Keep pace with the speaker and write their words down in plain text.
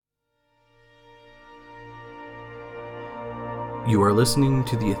You are listening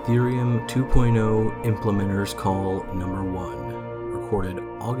to the Ethereum 2.0 Implementers Call number 1, recorded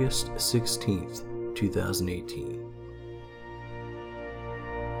August 16th, 2018.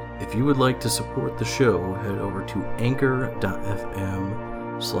 If you would like to support the show, head over to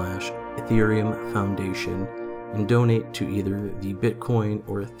anchor.fm/Ethereum Foundation and donate to either the Bitcoin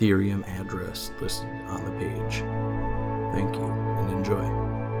or Ethereum address listed on the page. Thank you and enjoy.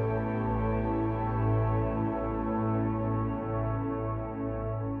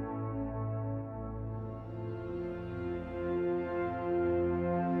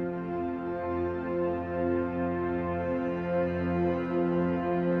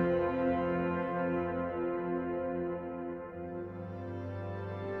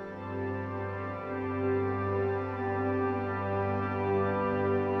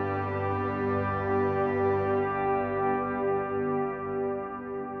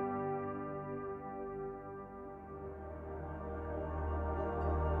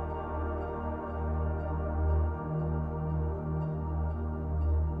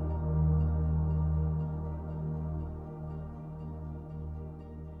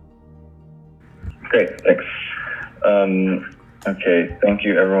 Great, thanks. Okay, thank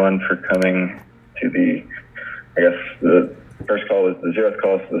you everyone for coming to the first call was the 0th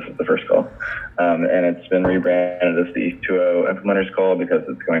call, so this is the first call. And it's been rebranded as the 2.0 Implementers Call because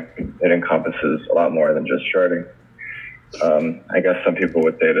it encompasses a lot more than just sharding. I guess some people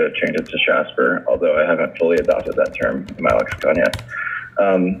would say to change it to Shasper, although I haven't fully adopted that term in my lexicon yet.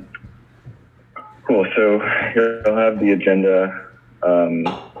 Cool, so you'll have the agenda.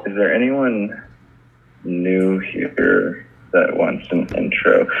 Is there anyone new here that wants an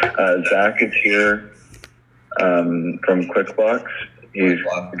intro? Zach is here from QuickBlocks. He's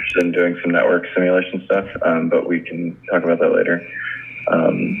interested in doing some network simulation stuff, but we can talk about that later.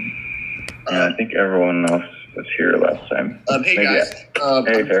 I think everyone else was here last time. Hey guys.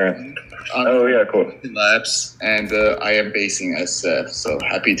 Hey Farron. Oh yeah, cool. Labs, and I am based in SF, so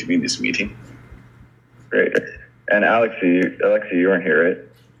happy to be in this meeting. Great. And Alexei, you weren't here, right?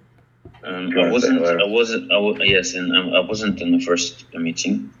 I wasn't in the first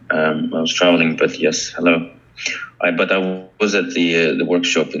meeting. I was traveling, but yes, hello. But I was at the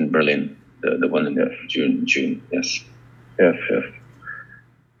workshop in Berlin, the one in June. Yes. Yes.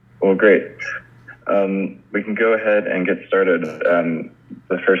 Well, great. We can go ahead and get started.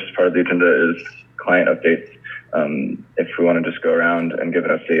 The first part of the agenda is client updates. If we want to just go around and give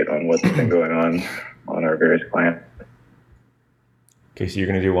an update on what's been going on our various clients. Okay, so you're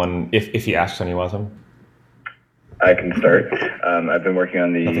going to do one if he asks any of them? I can start. I've been working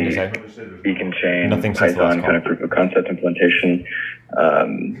on the Beacon Chain Python kind of proof of concept implementation.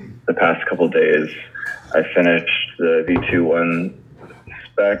 The past couple of days, I finished the V2.1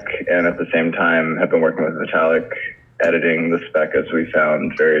 spec, and at the same time have been working with Vitalik, editing the spec as we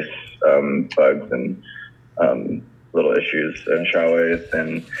found various bugs and little issues and Shaways,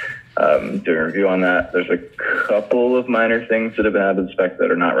 and doing a review on that. There's a couple of minor things that have been added to the spec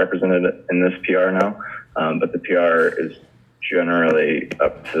that are not represented in this PR now, but the PR is generally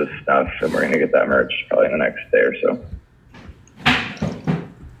up to snuff, and we're going to get that merged probably in the next day or so.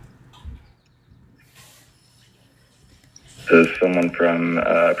 Does someone from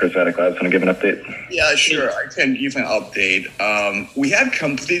Prismatic Labs want to give an update? Yeah, sure. I can give an update. We have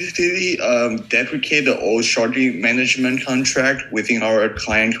completely deprecated the old sharding management contract within our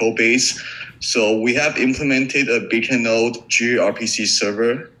client code base. So we have implemented a Beacon Node gRPC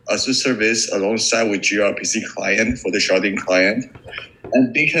server as a service alongside with gRPC client for the sharding client.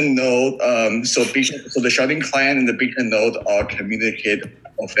 And Beacon Node, so the sharding client and the Beacon Node are communicate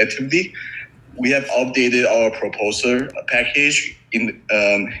effectively. We have updated our proposer package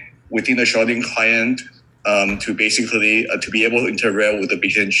within the sharding client to basically to be able to interact with the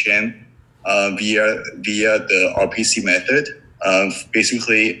Beacon chain via the RPC method.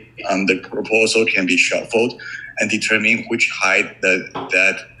 Basically, the proposal can be shuffled and determine which height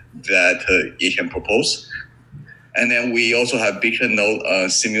that it can propose. And then we also have Beacon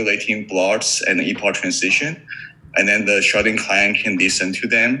Node simulating blocks and epoch transition. And then the sharding client can listen to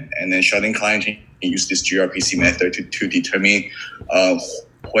them, and then sharding client can use this gRPC method to determine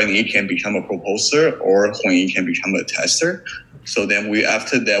when it can become a proposer or when it can become a tester. So then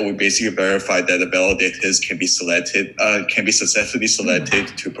after that, we basically verify that the validators can be successfully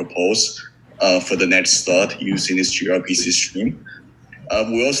selected to propose for the next slot using this gRPC stream.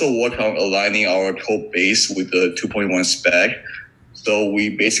 We also work on aligning our code base with the 2.1 spec. So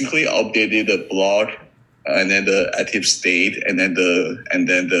we basically updated the block and then the active state and then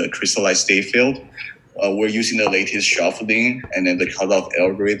the crystallized state field. We're using the latest shuffling and then the cutoff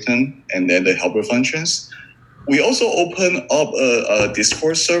algorithm and then the helper functions. We also open up a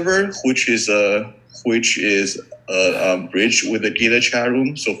Discord server, which is a bridge with the GitHub chat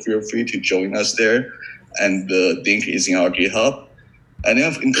room. So feel free to join us there. And the link is in our GitHub. And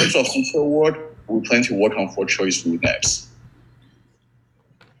then in terms of future work, we plan to work on for choice rule next.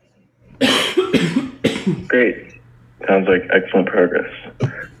 Great. Sounds like excellent progress.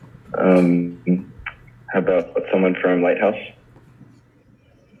 How about someone from Lighthouse?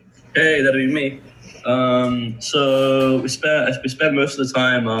 Hey, that'll be me. So we spent most of the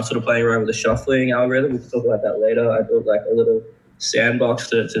time sort of playing around with the shuffling algorithm. We can talk about that later. I built like a little sandbox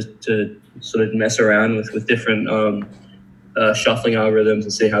to sort of mess around with different shuffling algorithms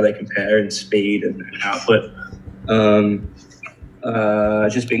and see how they compare in speed and output.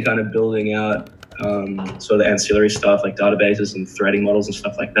 Just been kind of building out sort of the ancillary stuff like databases and threading models and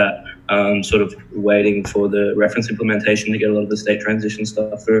stuff like that. Sort of waiting for the reference implementation to get a lot of the state transition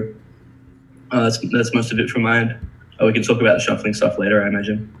stuff through. That's most of it from my end. We can talk about the shuffling stuff later, I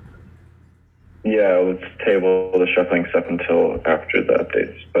imagine. Yeah, let's table the shuffling stuff until after the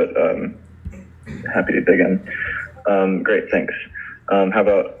updates, but happy to dig in. Great, thanks. How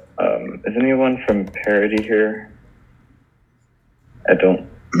about, is anyone from Parity here? I don't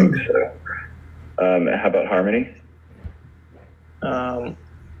think so. How about Harmony?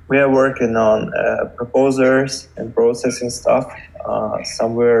 We are working on proposers and processing stuff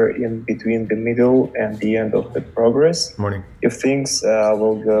somewhere in between the middle and the end of the progress. Morning. If things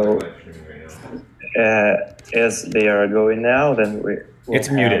will go as they are going now, then it's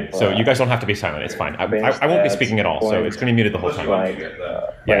muted, so you guys don't have to be silent. It's fine. I won't be speaking at all, so it's going to be muted the whole time.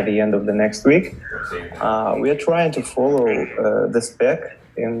 By the end of the next week. We are trying to follow the spec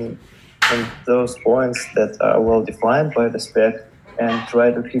in those points that are well defined by the spec and try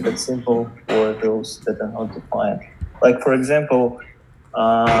to keep it simple for those that are not defined. Like, for example,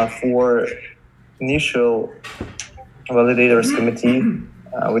 for initial validators committee,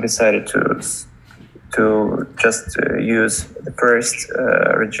 we decided to just use the first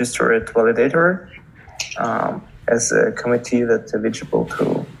registered validator as a committee that's eligible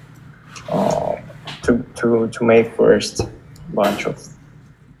to make first bunch of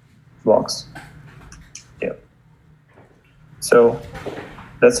blocks. Yeah. So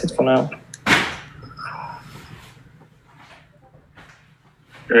that's it for now.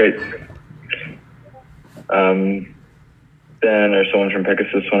 Great. Ben or someone from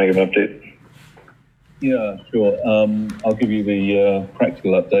Pegasus want to give an update? Yeah, sure. I'll give you the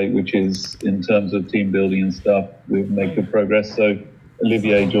practical update, which is in terms of team building and stuff, we've made good progress. So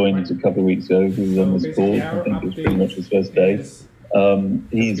Olivier joined a couple of weeks ago. He was on this call. I think it's pretty much his first day.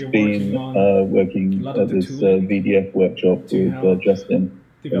 He's been working at this VDF workshop with Justin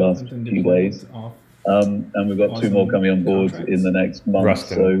the last few days. And we've got two more coming on board in the next month.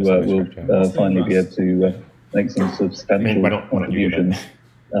 So we'll finally be able to make some substantial contributions.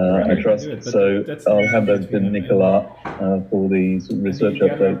 I trust. So I'll hand over to Nicolas for the research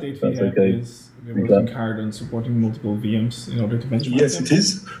update, if that's okay. We're working hard on supporting multiple VMs in order to benchmark. Yes, it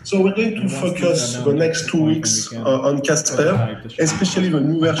is. So we're going to focus the next 2 weeks on Casper, especially the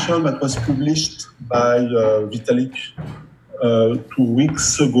new version that was published by Vitalik 2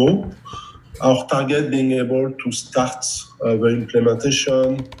 weeks ago. Our target being able to start the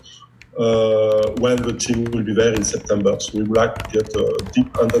implementation when the team will be there in September. So we would like to get a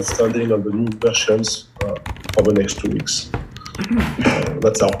deep understanding of the new versions for the next 2 weeks.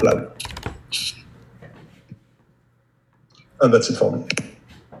 That's our plan. And that's it for me.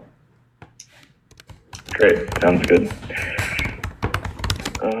 Great, sounds good.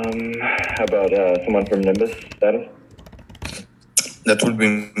 How about someone from Nimbus status? That would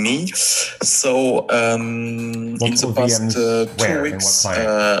be me. So in the past 2 weeks,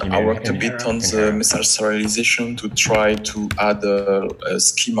 I worked a bit on the message serialization to try to add a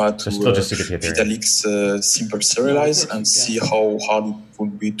schema to Vitalik's simple serialize and see how hard it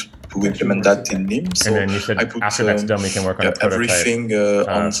would be to implement that in NIM. So and then you said I put after that's done, we can work on everything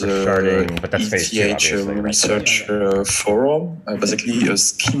on the sharding, but that's ETH research forum. Basically, a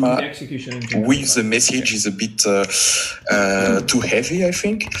schema with the message is a bit too heavy, I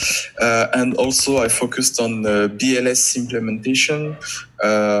think. And also, I focused on BLS implementation.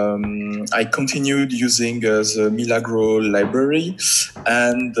 I continued using the Milagro library,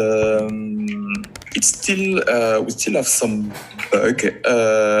 and it's still we still have some bug,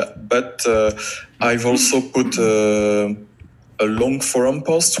 but I've also put a long forum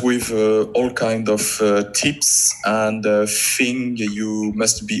post with all kind of tips and thing you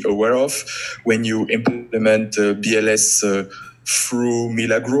must be aware of when you implement BLS through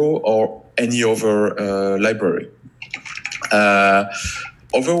Milagro or any other library.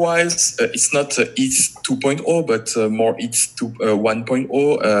 Otherwise, it's not ETH 2.0, but more ETH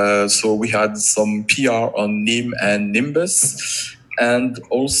 1.0. So we had some PR on NIM and Nimbus. And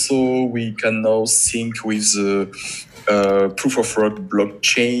also we can now sync with the proof of work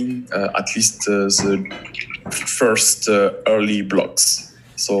blockchain, at least the first early blocks.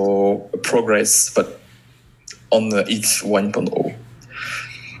 So progress, but on the ETH 1.0.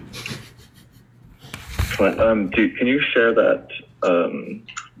 Can you share that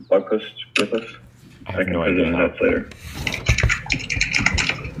blog post with us? I have no idea. Later.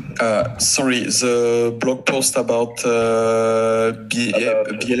 Sorry, the blog post about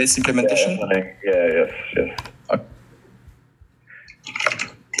BLS implementation? Yes.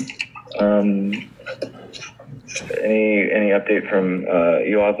 Any update from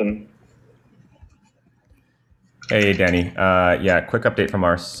you, Austin? Hey, Danny. Yeah, quick update from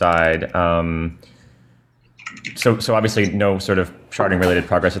our side. So obviously no sort of sharding related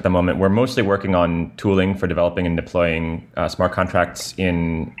progress at the moment. We're mostly working on tooling for developing and deploying smart contracts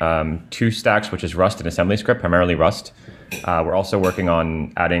in 2 stacks, which is Rust and AssemblyScript, primarily Rust. We're also working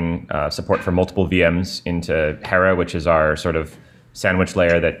on adding support for multiple VMs into Hera, which is our sort of sandwich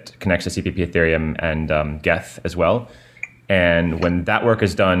layer that connects to CPP Ethereum and Geth as well. And when that work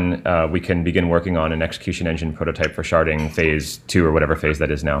is done, we can begin working on an execution engine prototype for sharding phase 2 or whatever phase that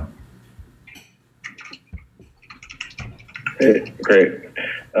is now. Great.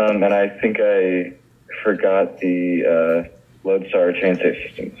 And I think I forgot the Lodestar chain safe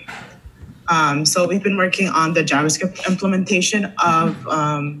systems. So we've been working on the JavaScript implementation of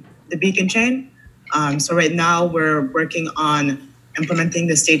the Beacon chain. So right now we're working on implementing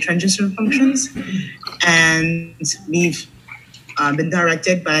the state transition functions. And we've been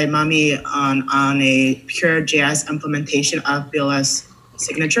directed by Mami on a pure JS implementation of BLS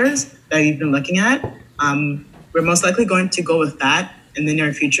signatures that we've been looking at. We're most likely going to go with that in the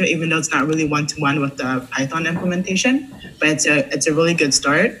near future, even though it's not really one-to-one with the Python implementation, but it's a really good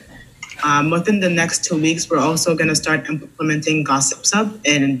start. Within the next 2 weeks, we're also going to start implementing Gossip Sub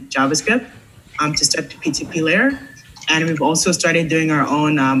in JavaScript to start the P2P layer. And we've also started doing our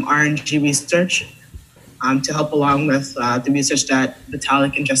own RNG research to help along with the research that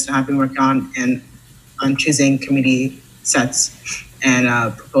Vitalik and Justin have been working on and on choosing committee sets and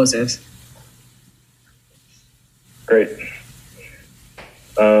proposers. Great.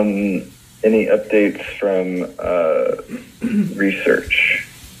 Any updates from research?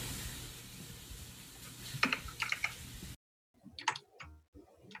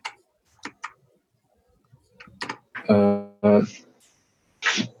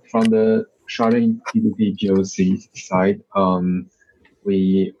 From the sharding P2P POC side,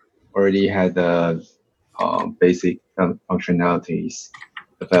 we already had the basic functionalities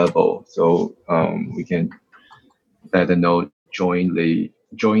available, so we can let the node join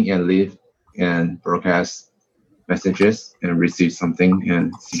and leave and broadcast messages and receive something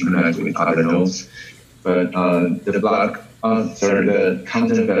and synchronize with other nodes. But the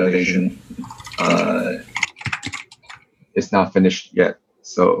content validation is not finished yet,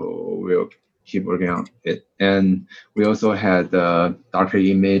 so we'll keep working on it. And we also had the Docker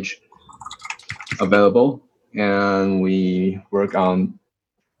image available, and we work on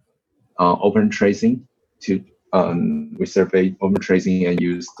open tracing to we surveyed open tracing and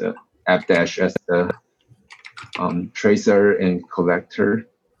used the AppDash as the tracer and collector.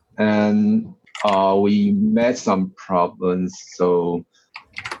 And we met some problems, so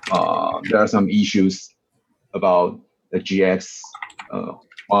there are some issues about the GX.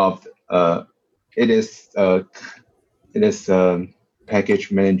 It is a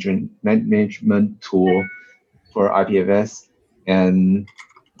package management tool for IPFS, and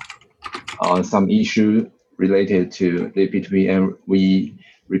some issue related to the P2P, and we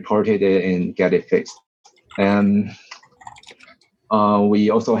reported it and get it fixed. And we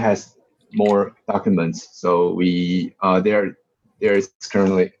also has more documents, so we there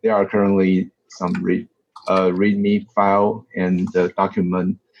are currently some README file and the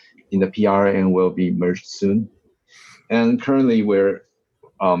document in the PR and will be merged soon. And currently we're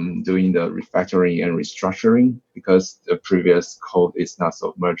doing the refactoring and restructuring because the previous code is not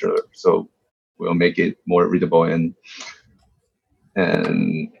so modular. So we'll make it more readable and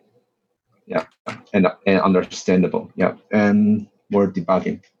understandable. Yeah, and more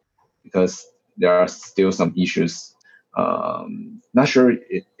debugging because there are still some issues. Not sure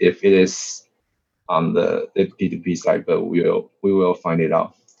if it is on the P2P side, but we will find it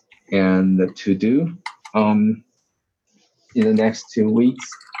out. And the to-do, in the next 2 weeks,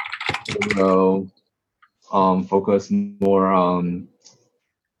 we will focus more on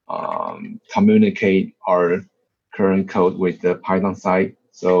communicate our current code with the Python side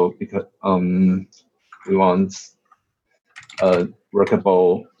So because we want a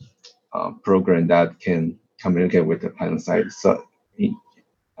workable program that can communicate with the Python side, so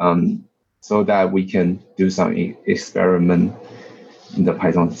that we can do some experiment in the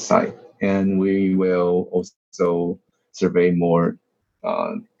Python side, and we will also survey more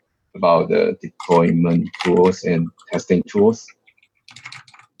about the deployment tools and testing tools.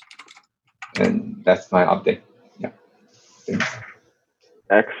 And that's my update. Yeah. Thanks.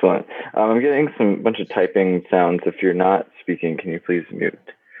 Excellent. I'm getting bunch of typing sounds. If you're not speaking, can you please mute?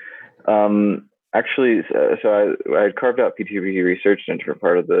 Actually, so I had carved out PTP research in a different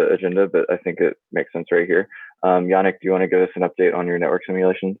part of the agenda, but I think it makes sense right here. Yannick, do you want to give us an update on your network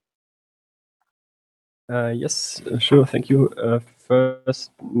simulations? Yes, sure. Thank you.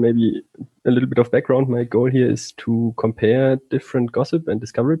 First, maybe a little bit of background. My goal here is to compare different gossip and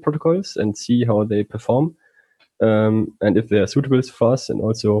discovery protocols and see how they perform, and if they are suitable for us, and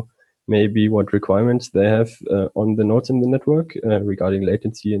also maybe what requirements they have on the nodes in the network regarding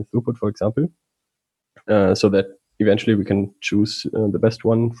latency and throughput, for example, so that eventually we can choose the best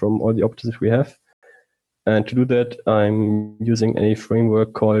one from all the options we have. And to do that, I'm using a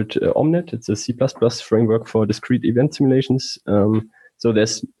framework called Omnet. It's a C++ framework for discrete event simulations. So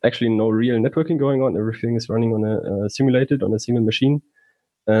there's actually no real networking going on. Everything is running on simulated on a single machine,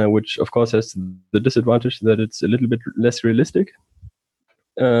 which of course has the disadvantage that it's a little bit less realistic.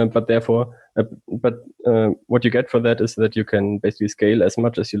 But what you get for that is that you can basically scale as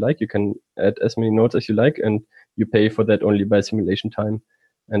much as you like. You can add as many nodes as you like, and you pay for that only by simulation time.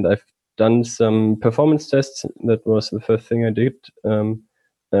 And I've done some performance tests. That was the first thing I did, and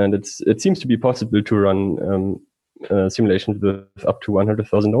it seems to be possible to run simulations with up to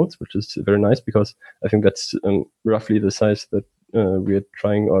 100,000 nodes, which is very nice because I think that's roughly the size that we're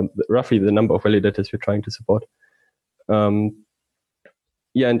trying, or roughly the number of validators we're trying to support.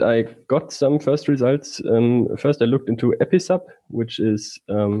 Yeah, and I got some first results. First, I looked into Episub, which is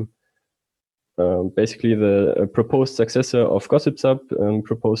basically the proposed successor of GossipSub,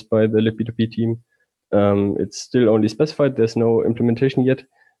 proposed by the libp2p team. It's still only specified. There's no implementation yet.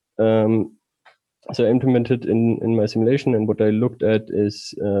 So I implemented in my simulation, and what I looked at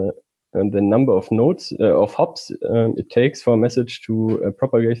is the number of nodes, of hops it takes for a message to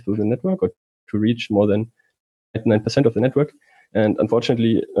propagate through the network, or to reach more than 99% of the network. And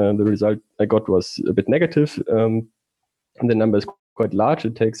unfortunately, the result I got was a bit negative. And the number is quite large.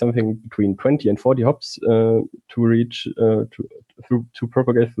 It takes something between 20 and 40 hops to reach to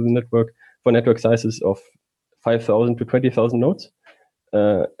propagate through the network for network sizes of 5,000 to 20,000 nodes.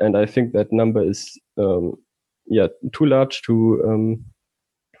 And I think that number is too large to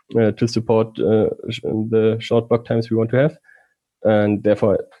support the short block times we want to have, and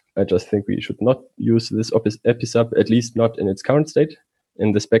therefore I just think we should not use this Episub, at least not in its current state.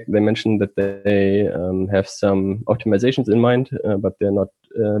 In the spec, they mentioned that they have some optimizations in mind, but they're not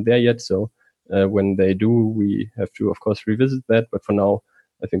there yet. So when they do, we have to, of course, revisit that. But for now,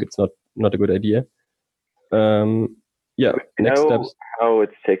 I think it's not a good idea. Next steps. Why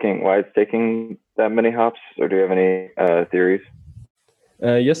it's taking that many hops, or do you have any theories?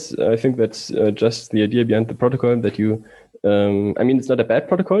 Yes, I think that's just the idea behind the protocol, that you, it's not a bad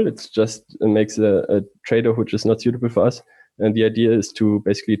protocol. It's just makes a trade-off which is not suitable for us. And the idea is to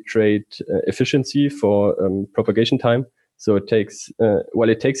basically trade efficiency for propagation time. So it takes,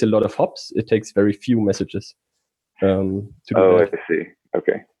 it takes a lot of hops, it takes very few messages. To do that. I see.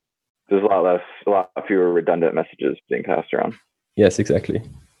 Okay. There's a lot fewer redundant messages being passed around. Yes, exactly.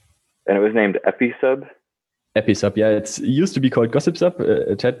 And it was named Episub? Episub, yeah. It used to be called GossipSub.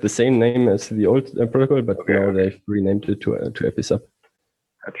 It had the same name as the old protocol, but now they've renamed it to Episub.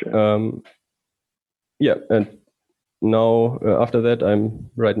 Gotcha. And now after that, I'm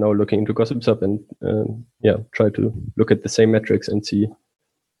right now looking into GossipSub and try to look at the same metrics and see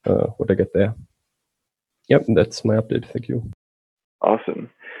what I get there. Yep, that's my update. Thank you. Awesome.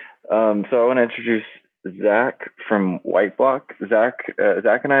 So I want to introduce Zach from Whiteblock. Zach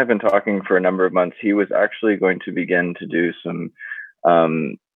and I have been talking for a number of months. He was actually going to begin to do some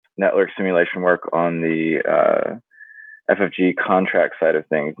network simulation work on the FFG contract side of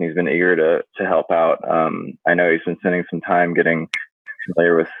things. He's been eager to help out. I know he's been spending some time getting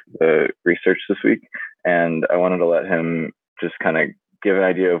familiar with the research this week, and I wanted to let him just kind of give an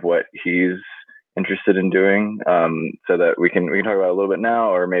idea of what he's interested in doing, so that we can talk about it a little bit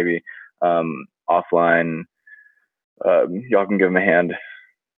now, or maybe offline. Y'all can give him a hand.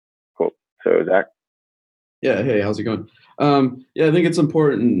 Cool. So Zach. Yeah. Hey, how's it going? I think it's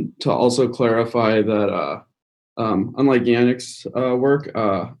important to also clarify that unlike Yannick's work,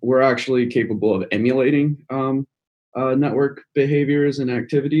 we're actually capable of emulating network behaviors and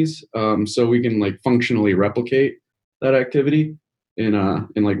activities, so we can like functionally replicate that activity in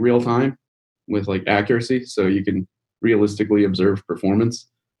like real time with like accuracy, so you can realistically observe performance.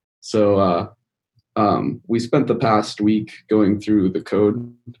 So we spent the past week going through the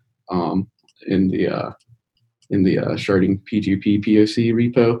code in the sharding P2P POC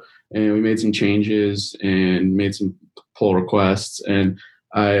repo, and we made some changes and made some pull requests, and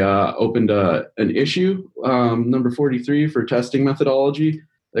I opened an issue, number 43, for testing methodology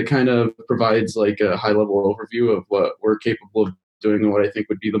that kind of provides like a high-level overview of what we're capable of doing and what I think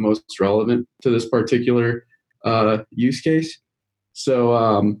would be the most relevant to this particular use case.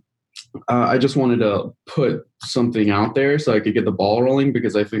 So I just wanted to put something out there so I could get the ball rolling,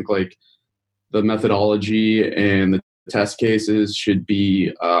 because I think like the methodology and the test cases should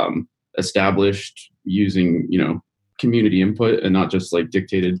be established using, community input and not just like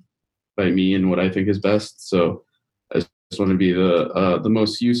dictated by me and what I think is best. So I just want to be the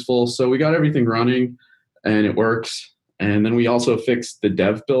most useful. So we got everything running and it works. And then we also fixed the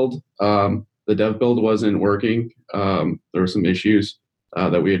dev build. The dev build wasn't working. There were some issues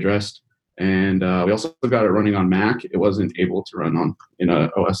that we addressed. And we also got it running on Mac. It wasn't able to run in a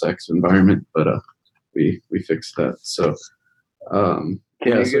OS X environment, but we fixed that. So can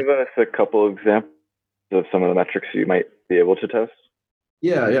you give us a couple examples of some of the metrics you might be able to test?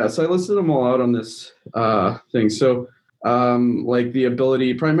 Yeah. So I listed them all out on this thing. So like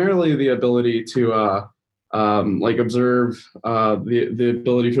primarily the ability to like observe the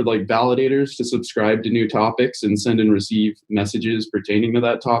ability for like validators to subscribe to new topics and send and receive messages pertaining to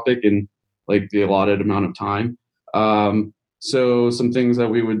that topic in like the allotted amount of time. So some things that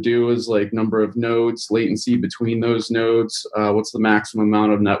we would do is like number of nodes, latency between those nodes, what's the maximum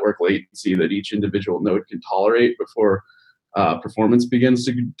amount of network latency that each individual node can tolerate before performance begins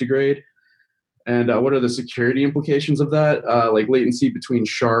to degrade. And what are the security implications of that? Like latency between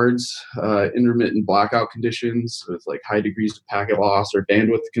shards, intermittent blackout conditions with like high degrees of packet loss or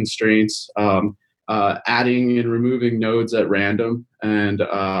bandwidth constraints, adding and removing nodes at random, and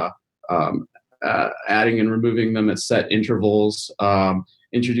adding and removing them at set intervals,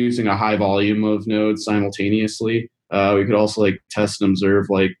 introducing a high volume of nodes simultaneously. We could also like test and observe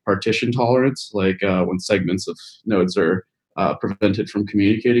like partition tolerance, like when segments of nodes are prevented from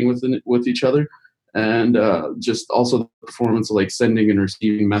communicating with each other, and just also the performance of like sending and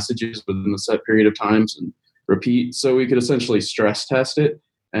receiving messages within a set period of times and repeat. So we could essentially stress test it,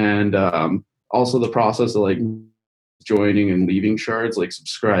 and also the process of like joining and leaving shards, like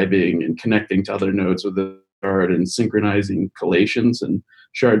subscribing and connecting to other nodes with the shard and synchronizing collations and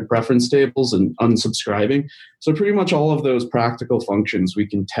shard preference tables and unsubscribing. So pretty much all of those practical functions we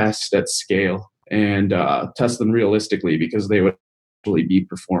can test at scale and test them realistically, because they would actually be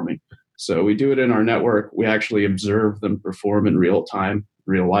performing. So we do it in our network. We actually observe them perform in real time,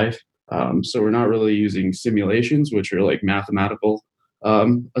 real life. So we're not really using simulations, which are like mathematical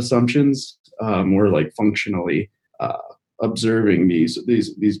assumptions. We're like functionally observing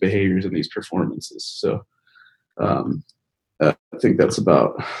these behaviors and these performances. So I think that's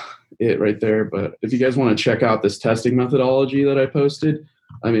about it right there. But if you guys want to check out this testing methodology that I posted,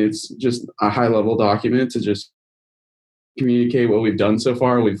 I mean, it's just a high-level document to just communicate what we've done so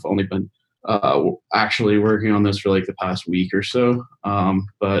far. We've only been actually working on this for like the past week or so,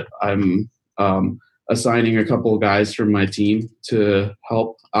 but I'm assigning a couple of guys from my team to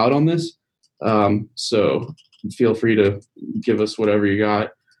help out on this. So feel free to give us whatever you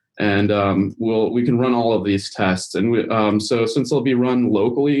got, and we can run all of these tests. And so since they'll be run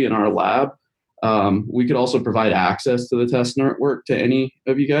locally in our lab, we could also provide access to the test network to any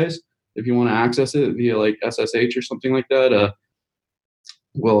of you guys if you want to access it via like SSH or something like that.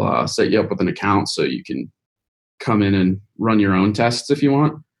 We'll set you up with an account so you can come in and run your own tests if you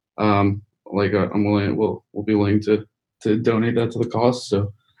want. I'm willing. We'll be willing to donate that to the cause.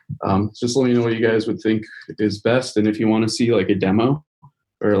 So just let me know what you guys would think is best, and if you want to see like a demo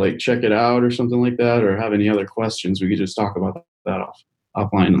or like check it out or something like that, or have any other questions, we could just talk about that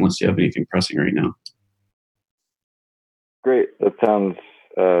offline, unless you have anything pressing right now. Great. That sounds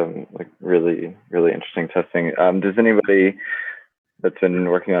like really, really interesting testing. Does anybody that's been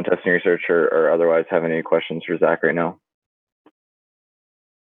working on testing research or otherwise have any questions for Zach right now?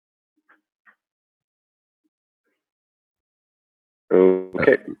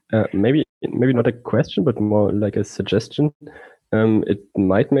 Okay. Maybe not a question, but more like a suggestion. It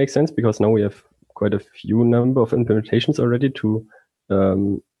might make sense because now we have quite a few number of implementations already to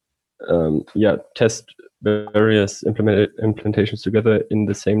test various implementations together in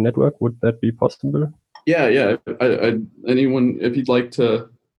the same network. Would that be possible? Yeah. Anyone, if you'd like to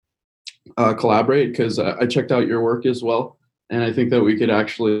collaborate, because I checked out your work as well, and I think that we could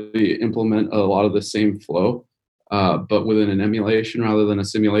actually implement a lot of the same flow, but within an emulation rather than a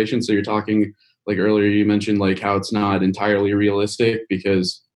simulation. So you're talking, like earlier you mentioned, like how it's not entirely realistic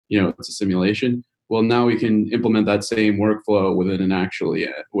because it's a simulation. Well, now we can implement that same workflow within an actual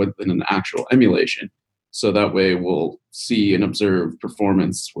emulation. So that way we'll see and observe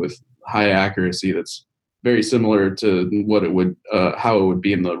performance with high accuracy that's very similar to what it would, how it would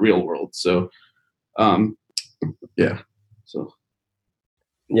be in the real world. So, yeah. So.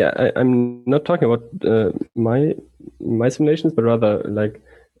 Yeah, I'm not talking about my simulations, but rather like,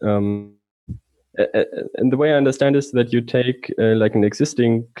 and the way I understand is that you take like an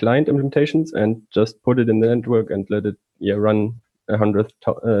existing client implementations and just put it in the network and let it run 100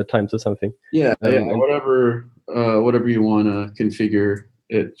 times or something. Yeah, whatever you want to configure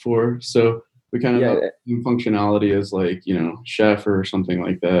it for. So we kind of have functionality as like Chef or something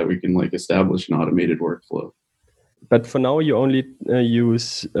like that. We can like establish an automated workflow. But for now, you only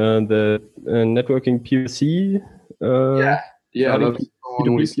use the networking POC. Yeah, that's the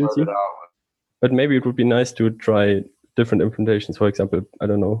one we started out. But maybe it would be nice to try different implementations. For example, I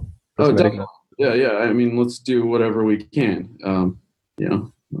don't know. Oh, definitely. Yeah. I mean, let's do whatever we can.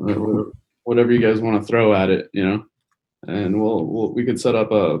 Whatever you guys want to throw at it, and we could set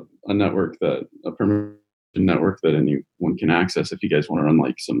up a network a permission network that anyone can access if you guys want to run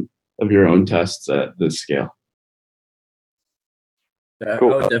like some of your own tests at this scale. Yeah,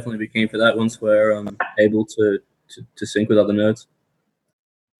 cool. I would definitely be keen for that once we're able to sync with other nodes.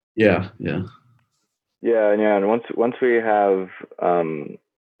 Yeah. And once we have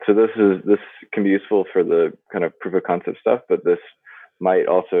so this can be useful for the kind of proof of concept stuff, but this might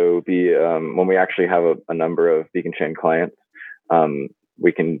also be when we actually have a number of Beacon Chain clients,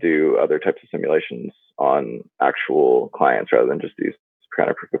 we can do other types of simulations on actual clients rather than just these kind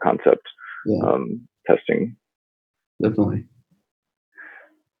of proof of concept testing. Definitely.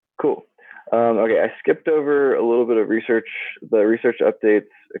 Cool. Okay, I skipped over a little bit of the research updates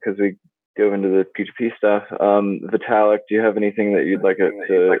because we go into the P2P stuff. Vitalik, do you have anything that you'd like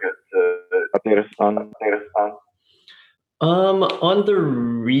to update us on? On the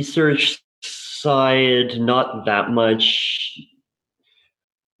research side, not that much.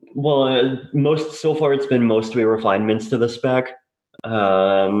 Well, so far it's been mostly refinements to the spec.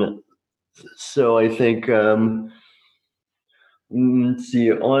 So I think let's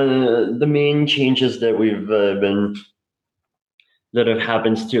see, on the main changes that that have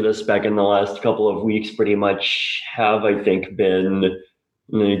happened to the spec in the last couple of weeks pretty much have, I think, been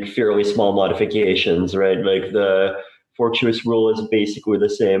like fairly small modifications, right? Like the fork choice rule is basically the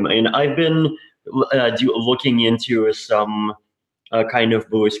same. And I've been looking into some kind of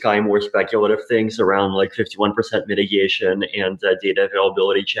blue sky, more speculative things around like 51% mitigation and data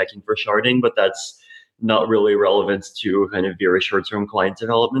availability checking for sharding, but that's not really relevant to kind of very short-term client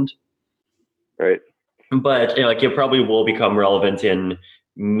development. Right. But like it probably will become relevant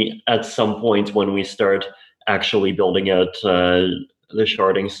at some point when we start actually building out the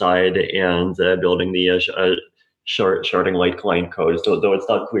sharding side and building the sharding light client code. So though it's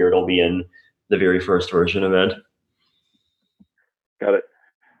not clear, it'll be in the very first version of it. Got it.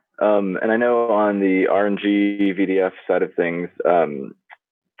 And I know on the RNG VDF side of things,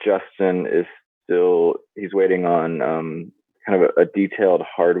 Justin is he's waiting on kind of a detailed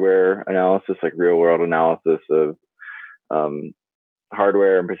hardware analysis, like real world analysis of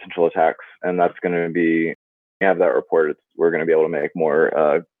hardware and potential attacks. And that's going to be, have that report, we're going to be able to make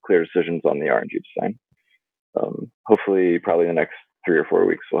more clear decisions on the RNG design. Hopefully, probably in the next 3 or 4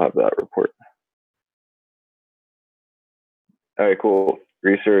 weeks, we'll have that report. All right, cool.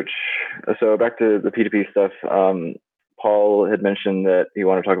 Research. So back to the P2P stuff. Paul had mentioned that he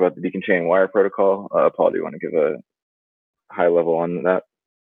wanted to talk about the Beacon Chain Wire protocol. Paul, do you want to give a high level on that?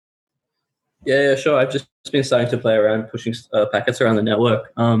 Yeah, sure. I've just been starting to play around pushing packets around the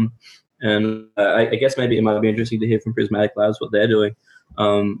network. And I guess maybe it might be interesting to hear from Prismatic Labs what they're doing.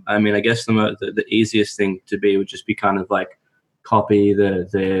 I mean, I guess the easiest thing to be would just be kind of like copy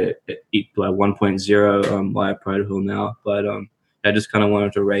the 1.0 wire protocol now. But I just kind of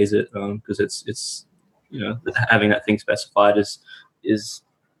wanted to raise it because it's having that thing specified is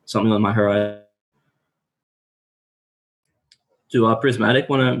something on my horizon. Do Prismatic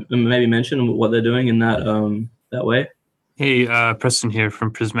want to maybe mention what they're doing in that way? Hey, Preston here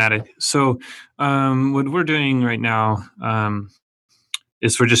from Prismatic. So what we're doing right now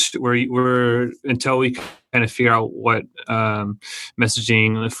is we're until we kind of figure out what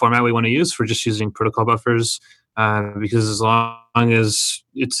messaging format we want to use, we're just using protocol buffers because as long as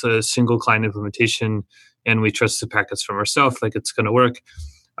it's a single client implementation and we trust the packets from ourselves, like it's going to work.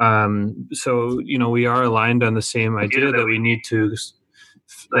 So we are aligned on the same idea that we need to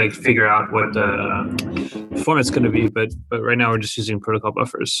like figure out what the format's going to be, but right now we're just using protocol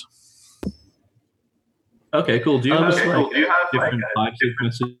buffers. Okay, cool. Do you have different types of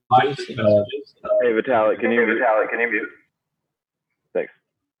messages? Hey, Vitalik, can you mute? Thanks.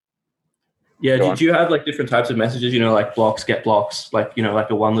 Yeah, do you have like different types of messages? Like blocks, get blocks, like like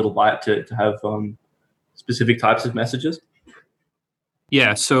a one little byte to have specific types of messages?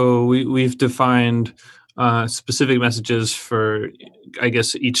 Yeah, so we've defined specific messages for, I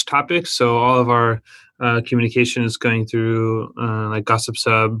guess, each topic. So all of our communication is going through like gossip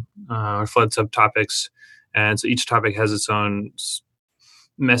sub or flood sub topics, and so each topic has its own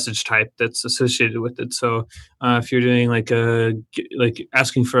message type that's associated with it. So if you're doing like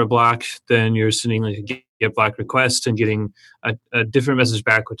asking for a block, then you're sending like a get block request and getting a different message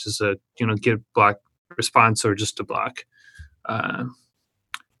back, which is a get block response or just a block.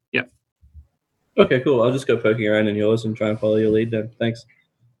 Yeah. Okay, cool. I'll just go poking around in yours and try and follow your lead then. Thanks.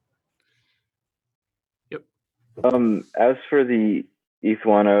 Yep. As for the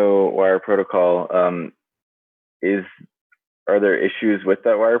ETH1.0 wire protocol, are there issues with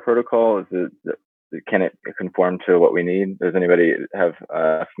that wire protocol? Can it conform to what we need? Does anybody have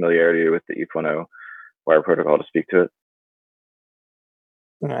familiarity with the ETH1.0 wire protocol to speak to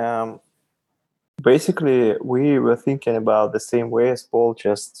it? Basically, we were thinking about the same way as Paul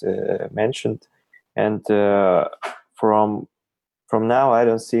just mentioned, and from now, I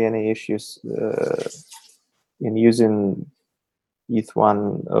don't see any issues in using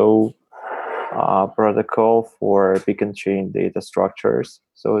ETH1.0 protocol for beacon chain data structures.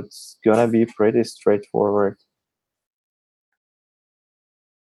 So it's gonna be pretty straightforward.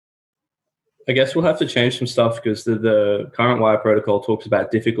 I guess we'll have to change some stuff because the current wire protocol talks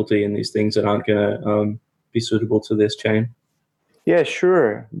about difficulty in these things that aren't going to be suitable to this chain. Yeah,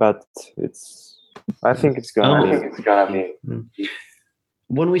 sure, but I think it's gonna be.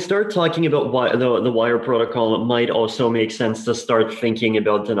 When we start talking about the wire protocol, it might also make sense to start thinking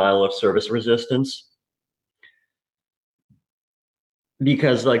about denial of service resistance.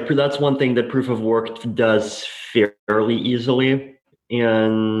 Because that's one thing that proof of work does fairly easily,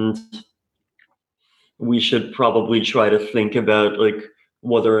 and we should probably try to think about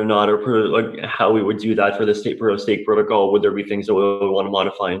whether or not, or how we would do that for the proof of stake protocol. Would there be things that we would want to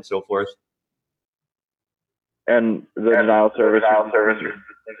modify and so forth? And the denial service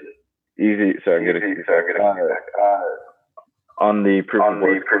easy. So I'm going on the proof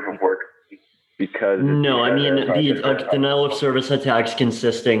of work. Because no, I mean the denial of service attacks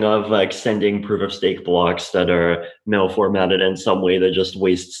consisting of sending proof of stake blocks that are malformatted in some way that just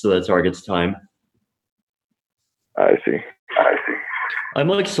wastes the target's time. I see.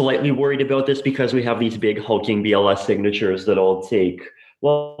 I'm slightly worried about this because we have these big hulking BLS signatures that all take.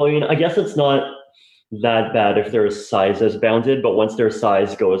 Well, I mean, I guess it's not that bad if their size is bounded, but once their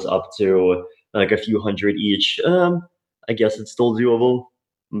size goes up to a few hundred each, I guess it's still doable,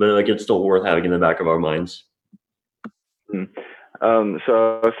 but it's still worth having in the back of our minds. So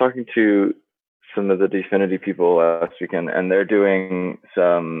I was talking to some of the DFINITY people last weekend, and they're doing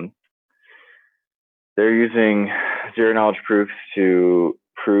they're using zero knowledge proofs to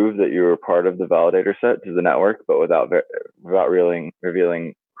prove that you were part of the validator set to the network, but without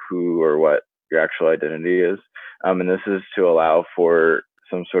revealing who or what your actual identity is. And this is to allow for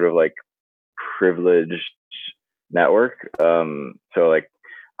some sort of privileged network. So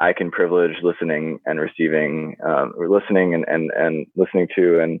I can privilege listening and receiving, or listening and listening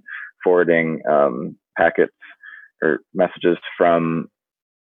to and forwarding packets or messages from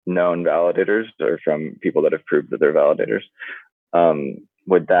known validators or from people that have proved that they're validators.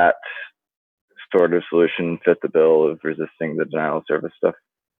 Would that sort of solution fit the bill of resisting the denial of service stuff?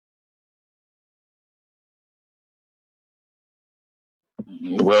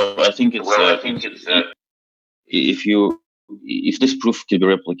 Well, I think it's if this proof can be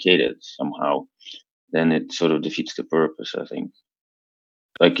replicated somehow, then it sort of defeats the purpose, I think.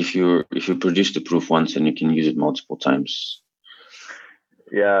 If you produce the proof once and you can use it multiple times.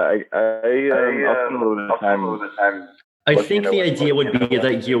 Yeah, I think the idea would be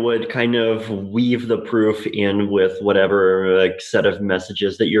that you would kind of weave the proof in with whatever set of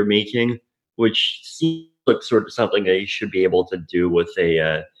messages that you're making, which seems like sort of something that you should be able to do with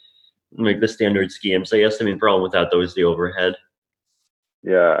a the standard scheme. So I guess the main problem with that though is the overhead.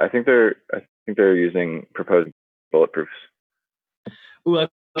 Yeah, I think they're using proposed bulletproofs. Well,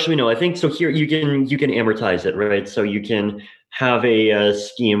 actually, no. I think so. Here you can amortize it, right? So you can have a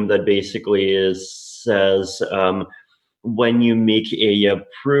scheme that basically says when you make a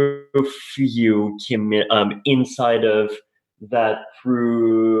proof, you commit inside of that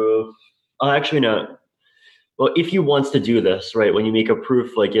proof. Actually, no. Well, if you want to do this, right, when you make a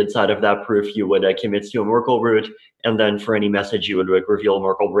proof, like inside of that proof, you would commit to a Merkle root, and then for any message, you would reveal a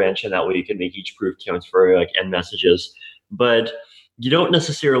Merkle branch, and that way you can make each proof count for n messages. But you don't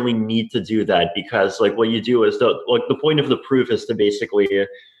necessarily need to do that, because what you do is the point of the proof is to basically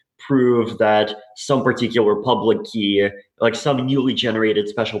prove that some particular public key, some newly generated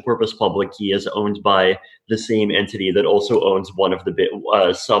special purpose public key, is owned by the same entity that also owns one of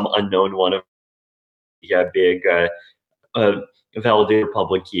the some unknown one of big validator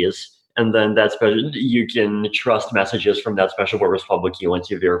public keys, and then you can trust messages from that special purpose public key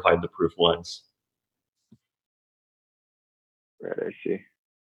once you've verified the proof once. Right, I see.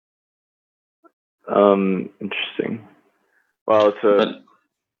 Interesting. Well,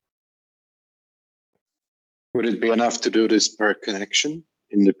 would it be enough to do this per connection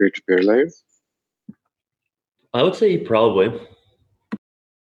in the peer-to-peer layer? I would say probably.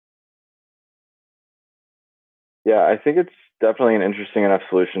 Yeah, I think it's definitely an interesting enough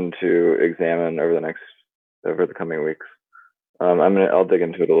solution to examine over the coming weeks. I'll dig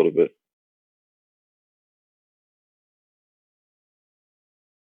into it a little bit.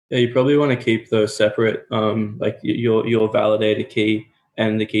 Yeah, you probably want to keep those separate, your validator key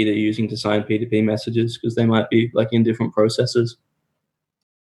and the key that you're using to sign P2P messages, because they might be in different processes.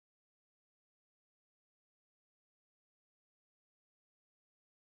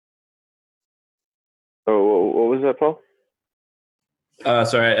 Oh, what was that, Paul?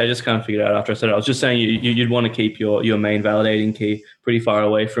 Sorry, I just kind of figured out after I said it. I was just saying you'd want to keep your main validating key pretty far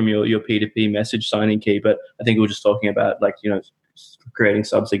away from your P2P message signing key, but I think we were just talking about creating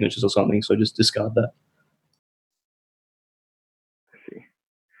sub-signatures or something, so just discard that. I see.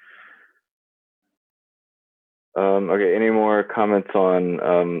 Okay, any more comments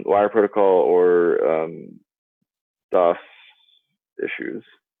on wire protocol or DOS issues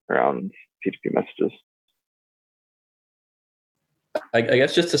around P2P messages? I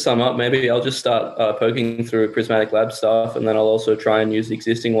guess just to sum up, maybe I'll just start poking through Prismatic Lab stuff, and then I'll also try and use the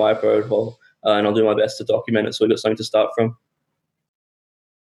existing wire protocol, and I'll do my best to document it so we've got something to start from.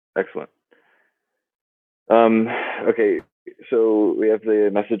 Excellent. Okay, so we have the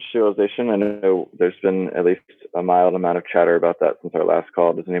message serialization. I know there's been at least a mild amount of chatter about that since our last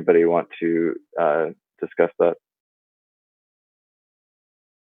call. Does anybody want to discuss that?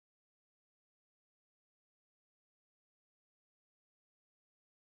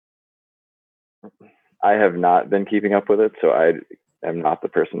 I have not been keeping up with it, so I am not the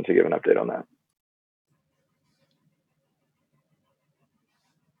person to give an update on that.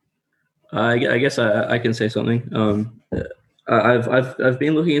 I guess I can say something. I've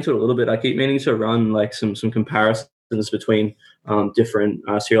been looking into it a little bit. I keep meaning to run some comparisons between different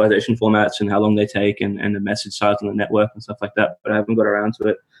serialization formats and how long they take, and the message size on the network and stuff like that. But I haven't got around to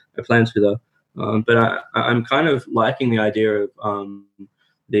it. I plan to though. But I'm kind of liking the idea of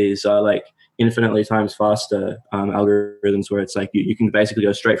these infinitely times faster algorithms, where it's you can basically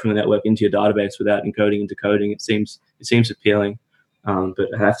go straight from the network into your database without encoding and decoding. It seems appealing, but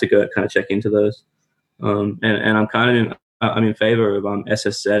I have to go kind of check into those. And I'm in favor of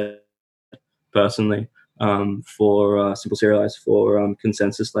SSZ personally, for simple serialized for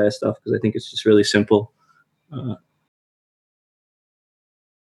consensus layer stuff, because I think it's just really simple.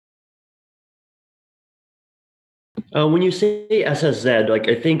 When you say SSZ,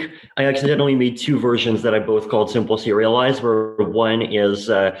 I think I accidentally made two versions that I both called simple serialized, where one is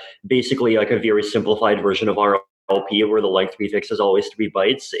basically a very simplified version of RLP, where the length prefix is always 3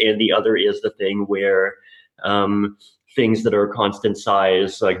 bytes, and the other is the thing where things that are constant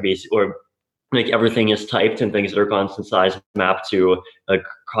size, everything is typed, and things that are constant size map to a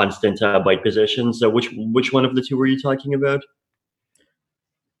constant byte position. So which one of the two were you talking about?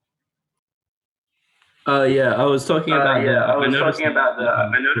 Yeah, I was talking about. I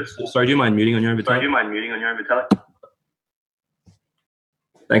noticed. Sorry, do you mind muting on your own, Vitalik?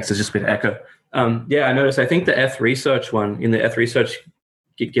 Thanks. There's just a bit of echo. Yeah, I noticed. I think the Eth Research one, in the Eth Research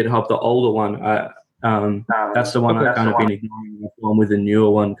GitHub, the older one, that's the one I've kind of been ignoring, along with the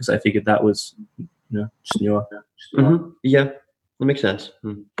newer one, because I figured that was, just newer. Mm-hmm. Yeah, that makes sense.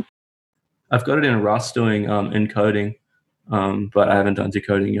 I've got it in Rust doing encoding, but I haven't done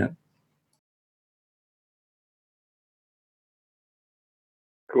decoding yet.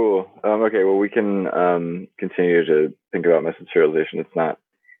 Cool. Okay, well, we can continue to think about message serialization. It's not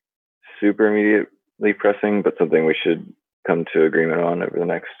super immediately pressing, but something we should come to agreement on over the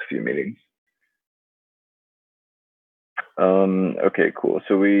next few meetings. Okay, cool.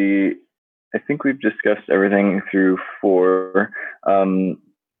 So I think we've discussed everything through 4.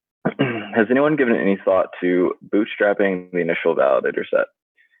 has anyone given any thought to bootstrapping the initial validator set?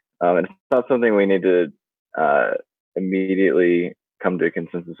 It's not something we need to immediately come to a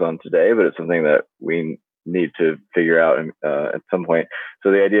consensus on today, but it's something that we need to figure out at some point.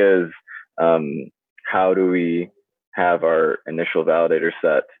 So the idea is, how do we have our initial validator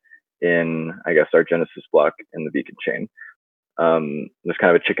set in, I guess, our Genesis block in the beacon chain? There's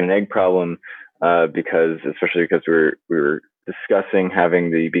kind of a chicken and egg problem, especially because we were discussing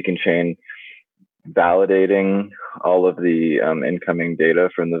having the beacon chain validating all of the incoming data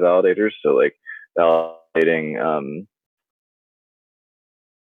from the validators. So like validating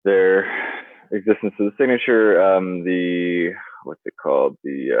their existence of the signature, the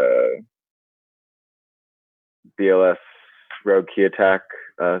BLS rogue key attack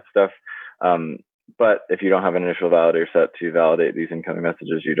stuff. But if you don't have an initial validator set to validate these incoming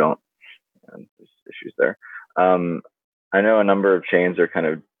messages, you don't. And there's issues there. I know a number of chains are kind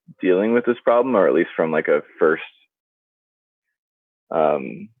of dealing with this problem, or at least from like a first,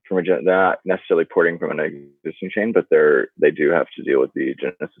 they're not necessarily porting from an existing chain, but they do have to deal with the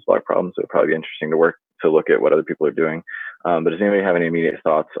Genesis block problem. So it'd probably be interesting to look at what other people are doing. But does anybody have any immediate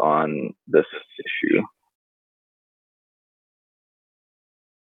thoughts on this issue?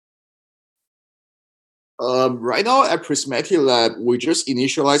 Right now at Prismatic Lab, we just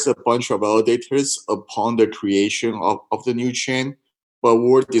initialize a bunch of validators upon the creation of the new chain, but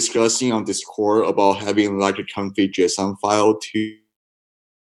we're discussing on Discord about having like a config JSON file to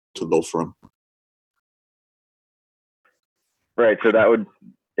load from. Right, so that would,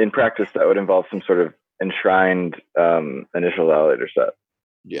 in practice, that would involve some sort of enshrined initial validator set.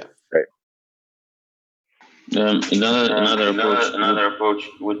 Yeah. Right. Another approach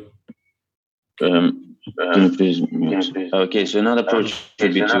would okay, so another approach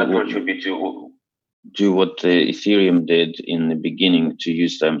would be to do what the Ethereum did in the beginning, to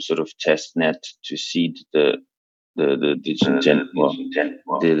use some sort of test net to seed the Genesis block.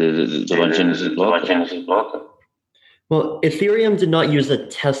 Well, Ethereum did not use a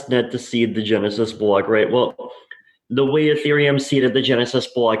test net to seed the Genesis block, right? Well, the way Ethereum seeded the Genesis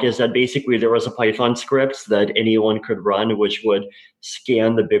block is that basically there was a Python script that anyone could run, which would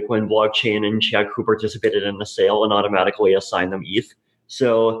scan the Bitcoin blockchain and check who participated in the sale and automatically assign them ETH.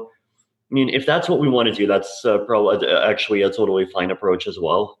 So, I mean, if that's what we want to do, that's probably actually a totally fine approach as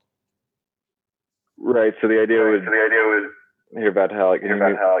well. Right. So the idea was hear about how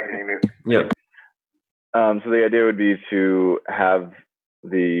yeah. So the idea would be to have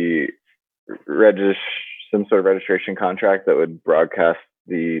some sort of registration contract that would broadcast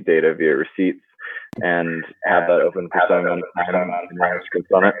the data via receipts and have that open for someone and run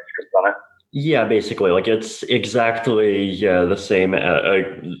scripts on it. Yeah, basically, like it's exactly the same, or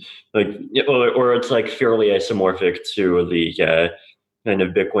it's like fairly isomorphic to the kind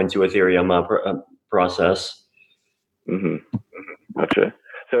of Bitcoin to Ethereum process. Mm-hmm. Gotcha.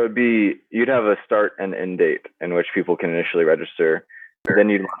 So you'd have a start and end date in which people can initially register. Then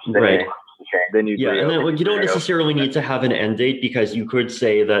you'd right. Then you and then you don't necessarily need to have an end date, because you could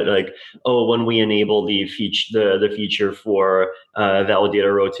say that like, oh, when we enable the feature for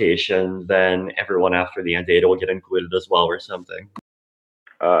validator rotation, then everyone after the end date will get included as well, or something.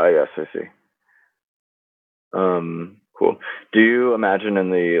 Yes, I see. Cool. Do you imagine in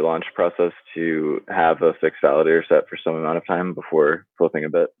the launch process to have a fixed validator set for some amount of time before flipping a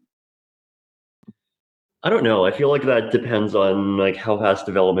bit? I don't know. I feel like that depends on like how fast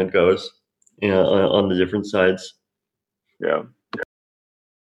development goes. On the different sides. Yeah.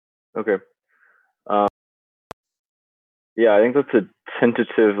 Okay. Yeah, I think that's a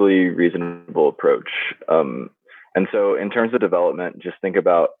tentatively reasonable approach. And so in terms of development, just think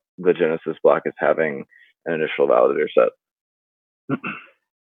about the Genesis block as having an initial validator set.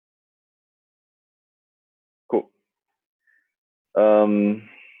 Cool.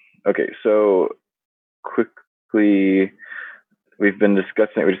 Okay, so quickly, we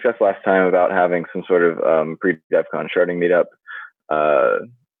discussed last time about having some sort of pre-DevCon sharding meetup.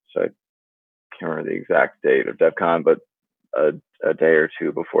 So I can't remember the exact date of DevCon, but a day or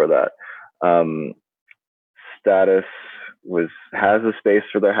two before that. Status has a space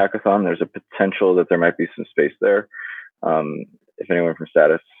for their hackathon. There's a potential that there might be some space there. If anyone from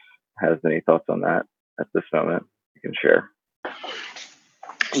Status has any thoughts on that at this moment, you can share.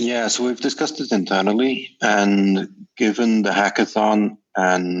 Yeah, so we've discussed it internally, and given the hackathon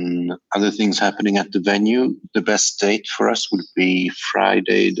and other things happening at the venue, the best date for us would be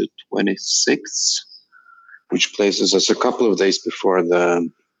Friday the 26th, which places us a couple of days before the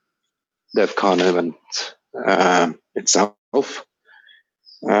DevCon event itself.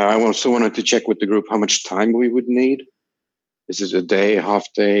 I also wanted to check with the group how much time we would need. Is it a day, half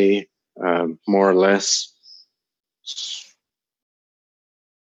day, more or less?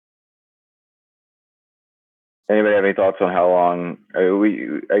 Anybody have any thoughts on how long?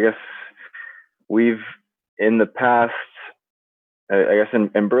 I guess we've in the past. I guess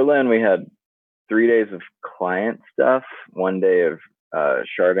in Berlin we had 3 days of client stuff, 1 day of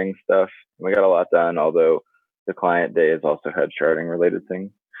sharding stuff. We got a lot done, although the client day has also had sharding related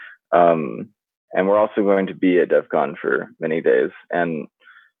things. And we're also going to be at DEF CON for many days. And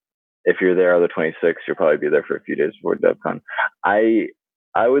if you're there on the 26th, you'll probably be there for a few days before DEF CON. I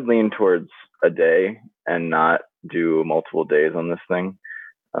would lean towards a day and not do multiple days on this thing.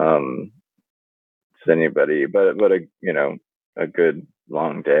 Anybody, but a good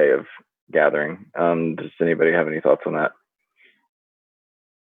long day of gathering. Does anybody have any thoughts on that?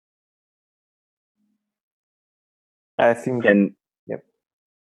 I think. Yep.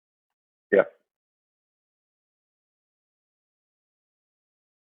 Yeah.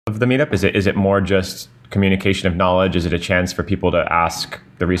 Of the meetup, is it more just communication of knowledge? Is it a chance for people to ask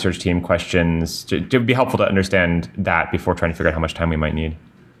the research team questions? It would be helpful to understand that before trying to figure out how much time we might need.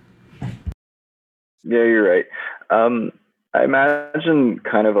 Yeah, you're right. I imagine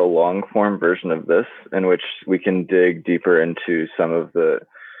kind of a long form version of this in which we can dig deeper into some of the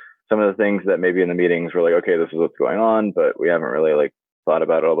things that maybe in the meetings we're like, okay, this is what's going on, but we haven't really thought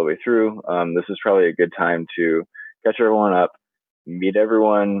about it all the way through. This is probably a good time to catch everyone up, meet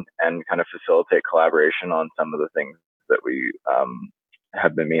everyone, and kind of facilitate collaboration on some of the things that we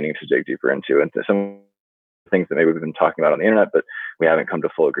have been meaning to dig deeper into, and some things that maybe we've been talking about on the internet, but we haven't come to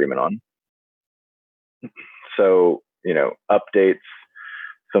full agreement on. So, updates,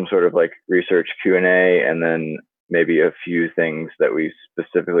 some sort of research Q&A, and then maybe a few things that we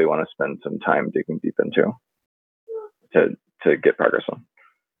specifically want to spend some time digging deep into to get progress on.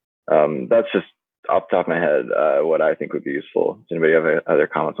 That's just off the top of my head what I think would be useful. Does anybody have other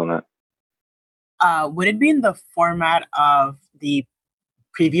comments on that? Would it be in the format of the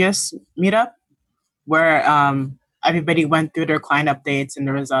previous meetup where everybody went through their client updates and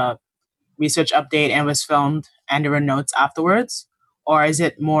there was a research update and was filmed and there were notes afterwards? Or is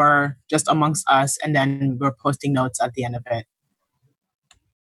it more just amongst us and then we're posting notes at the end of it?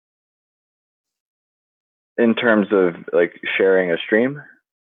 In terms of sharing a stream?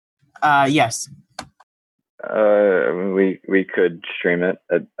 Yes. We could stream it.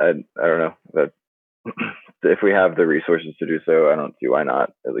 I don't know. But if we have the resources to do so, I don't see why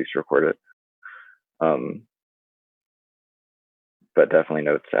not at least record it. But definitely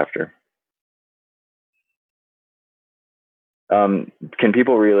notes after. Can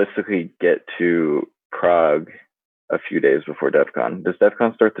people realistically get to Prague a few days before DEF CON? Does DEF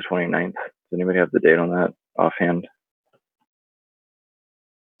CON start the 29th? Does anybody have the date on that offhand?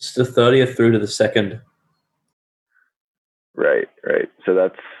 It's the 30th through to the 2nd. Right. So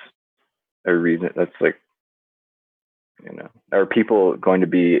that's a reason. That's are people going to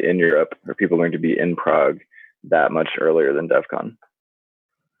be in Europe? Are people going to be in Prague that much earlier than DEF CON?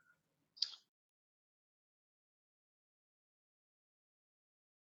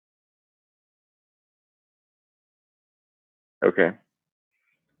 Okay.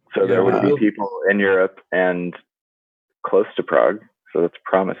 So there would be people in Europe and close to Prague. So that's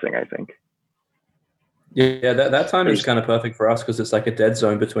promising, I think. Yeah, that timing is kind of perfect for us because it's like a dead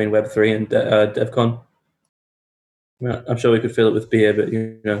zone between Web3 and DEF CON. I'm sure we could fill it with beer, but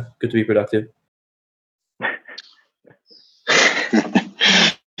good to be productive.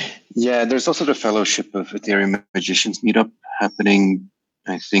 Yeah, there's also the Fellowship of Ethereum Magicians meetup happening,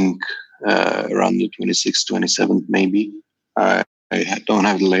 I think, around the 26th, 27th, maybe. I don't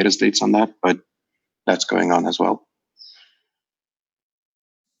have the latest dates on that, but that's going on as well.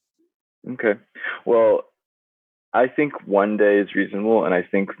 Okay. Well, I think 1 day is reasonable, and I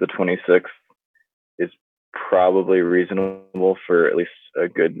think the 26th is probably reasonable for at least a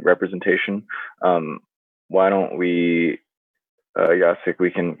good representation. Why don't we, Jacek,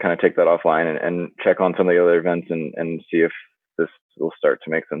 we can kind of take that offline and check on some of the other events and see if this will start to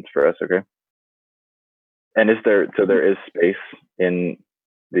make sense for us, okay? And there is space in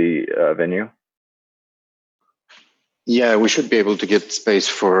the venue? Yeah, we should be able to get space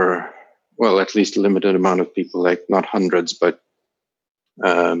for, well, at least a limited amount of people, not hundreds, but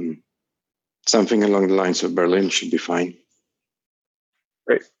something along the lines of Berlin should be fine.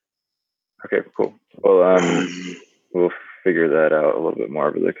 Great. Okay, cool. Well, we'll figure that out a little bit more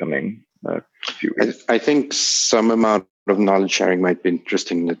over the coming few weeks. I think some amount of knowledge sharing might be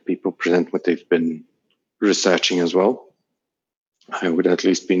interesting, that people present what they've been researching as well. I would at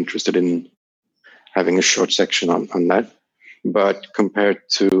least be interested in having a short section on that. But compared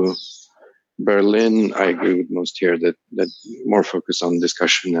to Berlin, I agree with most here that more focus on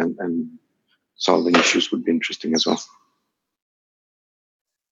discussion and solving issues would be interesting as well.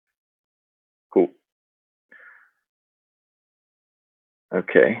 Cool.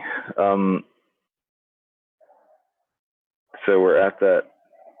 Okay. So we're at that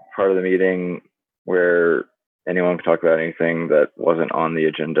part of the meeting where anyone can talk about anything that wasn't on the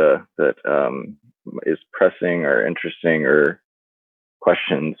agenda that is pressing or interesting or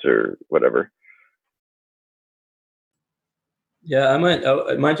questions or whatever. Yeah, I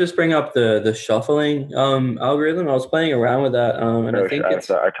might just bring up the shuffling algorithm. I was playing around with that, and I think I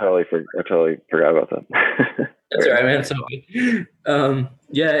totally forgot about that. That's all right, man. So,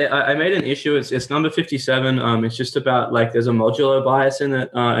 yeah, I made an issue. It's number 57. It's just about like there's a modulo bias in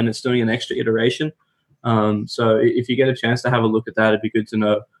it, and it's doing an extra iteration. So if you get a chance to have a look at that, it'd be good to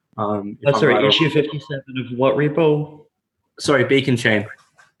know. That's sorry, issue 57 of what repo? Sorry, Beacon Chain.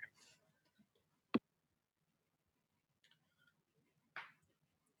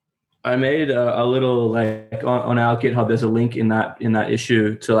 I made a little like on our GitHub. There's a link in that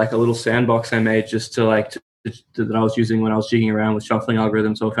issue to like a little sandbox I made just to like that I was using when I was jigging around with shuffling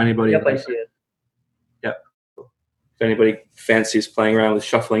algorithms. So if anybody, I see it. Yep. If anybody fancies playing around with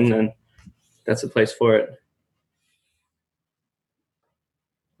shuffling, then that's a place for it.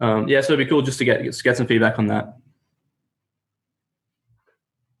 Yeah, so it'd be cool just to get some feedback on that.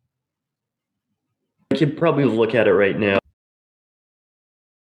 I could probably look at it right now.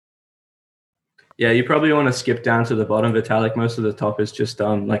 Yeah, you probably want to skip down to the bottom, Vitalik. Most of the top is just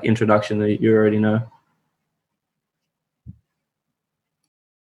like introduction that you already know.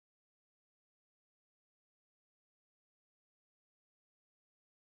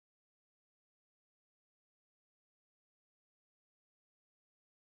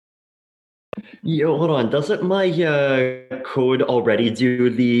 Yo, hold on. Doesn't my code already do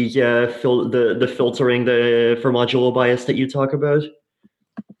the filtering for modulo bias that you talk about?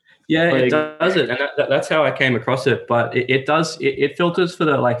 Yeah, like, it does it, and that's how I came across it. But it filters for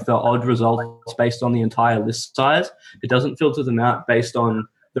the odd results based on the entire list size. It doesn't filter them out based on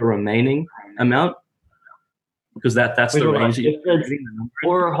the remaining amount, because that's the range.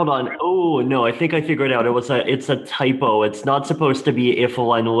 Or hold on. Oh no, I think I figured out. It's a typo. It's not supposed to be if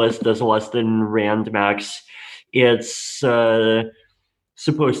line list is less than rand max. It's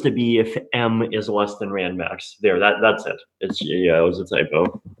supposed to be if m is less than rand max. There, that's it. It was a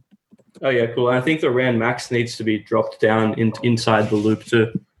typo. Oh yeah, cool. And I think the rand max needs to be dropped down inside the loop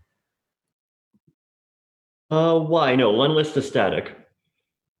too. Why? No, line list is static.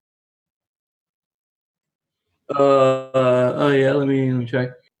 Oh yeah, let me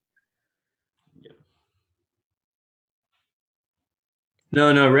check.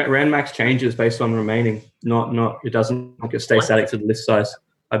 No, rand max changes based on remaining. Not it doesn't stay static to the list size,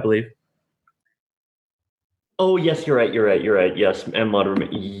 I believe. Oh yes, you're right. Yes, and modern.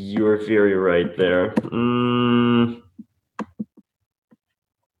 You're very right there.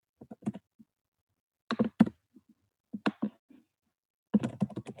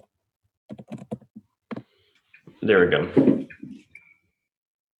 There we go.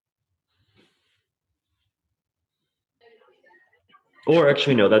 Or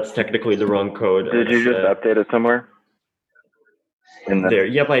actually, no, that's technically the wrong code. Did you just update it somewhere? There.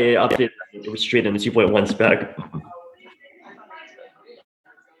 Yep, I updated it straight in the 2.1 spec.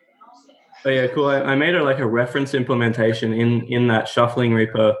 Oh yeah, cool. I made a reference implementation in that shuffling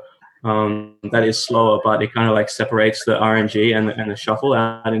repo that is slower, but it kind of separates the RNG and the shuffle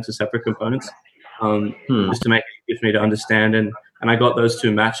out into separate components, just to make it easy for me to understand. And I got those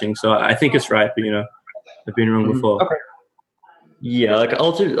two matching, so I think it's right. But I've been wrong before. Okay. Yeah,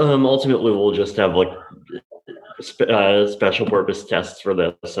 ultimately we'll just have special purpose tests for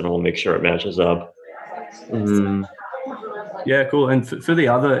this, and we'll make sure it matches up. Yeah, cool. And for the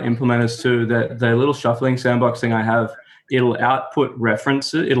other implementers too, the little shuffling sandbox thing I have, it'll output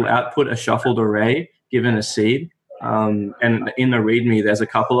references. It'll output a shuffled array given a seed. And in the README, there's a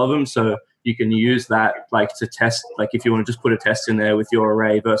couple of them, so you can use that to test. If you want to just put a test in there with your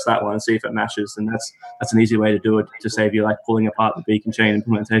array versus that one and see if it matches, and that's an easy way to do it to save you pulling apart the Beacon Chain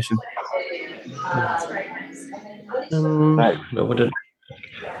implementation.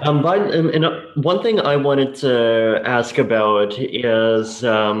 One thing I wanted to ask about is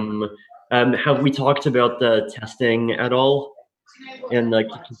have we talked about the testing at all, and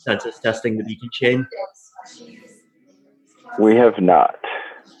consensus testing the Beacon Chain? We have not.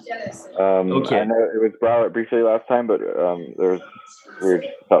 Okay. I know it was brought up briefly last time, but we were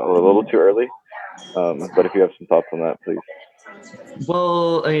just a little too early. But if you have some thoughts on that, please.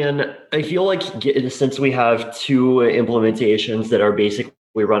 Well, and I feel since we have two implementations that are basically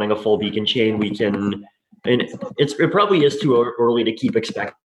we're running a full beacon chain, we can, and it probably is too early to keep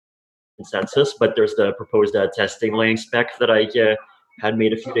expecting consensus, but there's the proposed testing laying spec that I had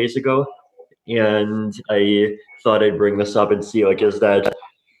made a few days ago, and I thought I'd bring this up and see, like, is that,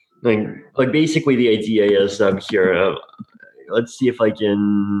 like basically the idea is here, let's see if I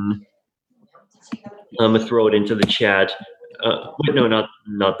can throw it into the chat. Wait, no,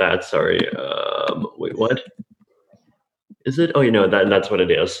 not that, sorry. Wait, what? Is it? Oh, that's what it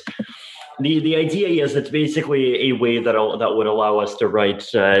is. The idea is it's basically a way that would allow us to write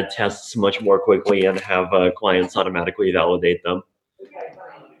tests much more quickly and have clients automatically validate them.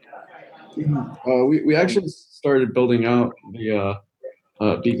 We actually started building out the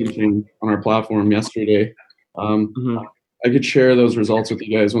beacon chain on our platform yesterday. I could share those results with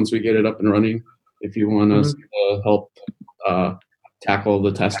you guys once we get it up and running if you want us to help tackle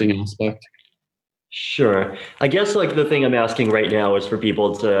the testing aspect. Sure. I guess like the thing I'm asking right now is for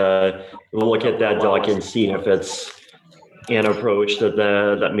people to look at that doc and see if it's an approach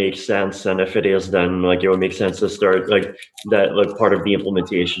that makes sense, and if it is, then like it would make sense to start like that. Like part of the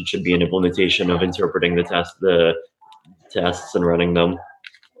implementation should be an implementation of interpreting the tests and running them.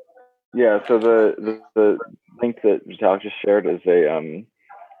 Yeah. So the link that Vitalik just shared is a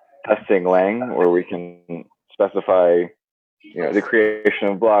testing lang where we can specify, the creation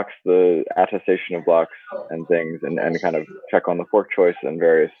of blocks, the attestation of blocks and things, and kind of check on the fork choice and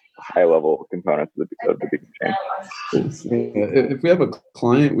various high-level components of the beacon chain. If we have a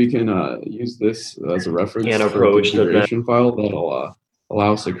client, we can use this as a reference and for a approach configuration file that'll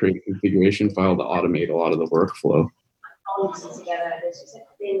allow us to create a configuration file to automate a lot of the workflow.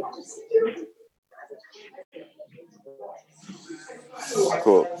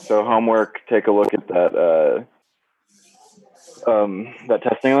 Cool. So homework, take a look at that that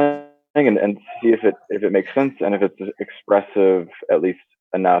testing thing and see if it makes sense and if it's expressive at least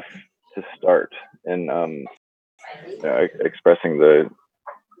enough to start in expressing the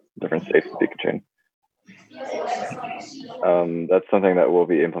different states of the beacon chain. That's something that we'll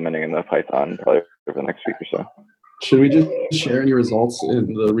be implementing in the Python probably over the next week or so. Should we just share any results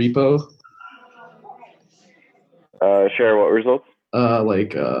in the repo? Share what results?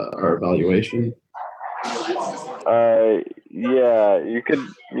 Like our evaluation. Yeah, you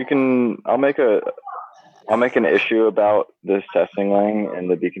can. I'll make an issue about this testing lang in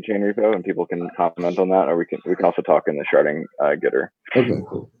the beacon chain repo, and people can comment on that, or we can also talk in the sharding Gitter. Okay,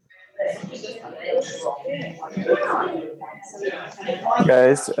 cool.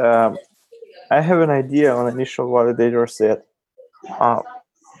 Guys, I have an idea on initial validator set.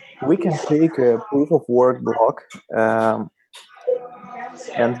 We can take a proof of work block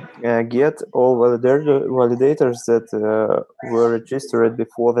and get all validators that were registered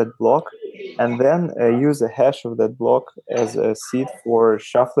before that block, and then use a hash of that block as a seed for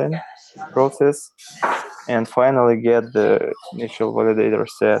shuffling process, and finally get the initial validator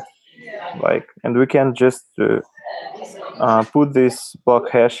set. And we can just put this block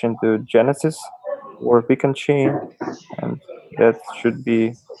hash into Genesis or beacon chain, and that should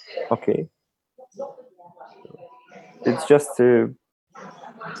be okay. It's just a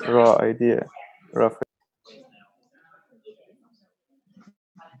raw idea, rough.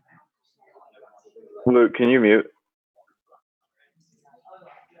 Luke, can you mute?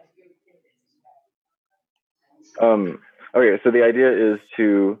 Okay, so the idea is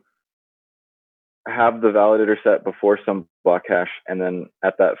to have the validator set before some block hash, and then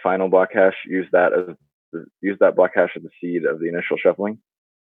at that final block hash, use that block hash as the seed of the initial shuffling.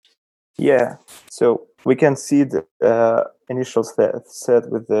 Yeah, so we can seed initial set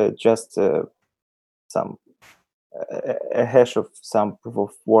with just some a hash of some proof of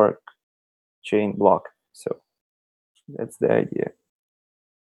work chain block. So that's the idea.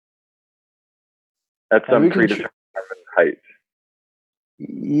 At some predetermined height.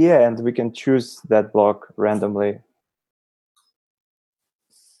 Yeah, and we can choose that block randomly.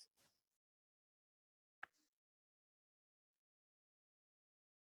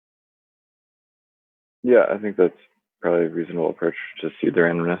 Yeah, I think that's probably a reasonable approach to seed the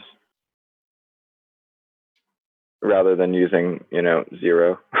randomness, rather than using,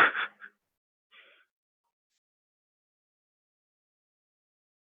 0.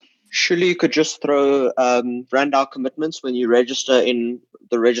 Surely you could just throw Randall commitments when you register in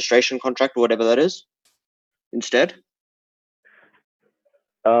the registration contract or whatever that is instead?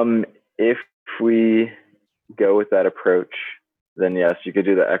 If we go with that approach, then yes, you could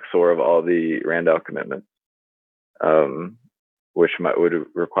do the XOR of all the Randall commitments, which would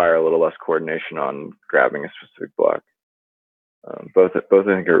require a little less coordination on grabbing a specific block. Both I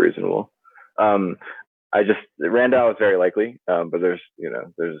think are reasonable. Randall is very likely, but there's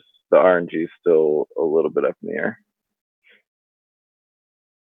the RNG still a little bit up in the air.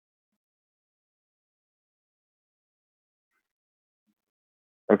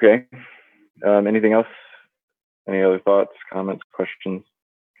 Okay. Anything else? Any other thoughts, comments, questions,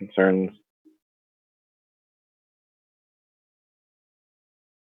 concerns?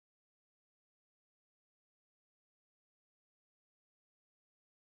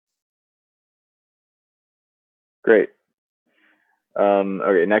 Great.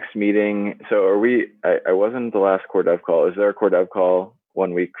 Okay, next meeting. So I wasn't the last core dev call. Is there a core dev call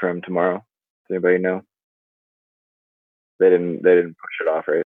 1 week from tomorrow? Does anybody know? They didn't push it off,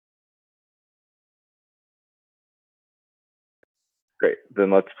 right? Great.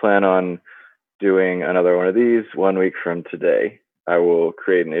 Then let's plan on doing another one of these 1 week from today. I will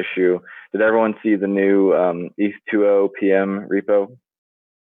create an issue. Did everyone see the new ETH2O PM repo?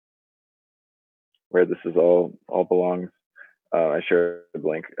 Where this is all belongs. I shared the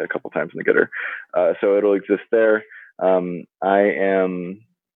link a couple times in the Gitter. So it'll exist there. I am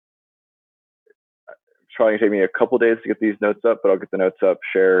probably gonna take me a couple days to get these notes up, but I'll get the notes up,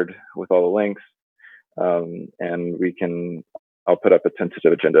 shared with all the links, and I'll put up a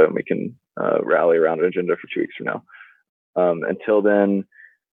tentative agenda, and we can rally around an agenda for 2 weeks from now. Until then,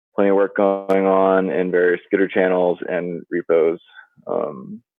 plenty of work going on in various Gitter channels and repos.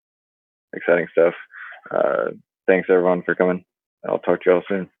 Exciting stuff. Thanks everyone for coming. I'll talk to you all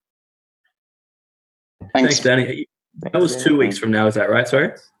soon. Thanks, Danny. That was 2 weeks from now, is that right?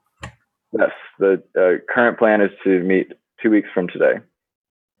 Sorry? Yes, the current plan is to meet 2 weeks from today.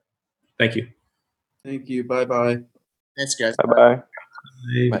 Thank you. Thank you. Bye-bye. Thanks, guys. Bye-bye.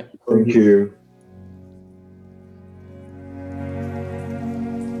 Bye. Thank you.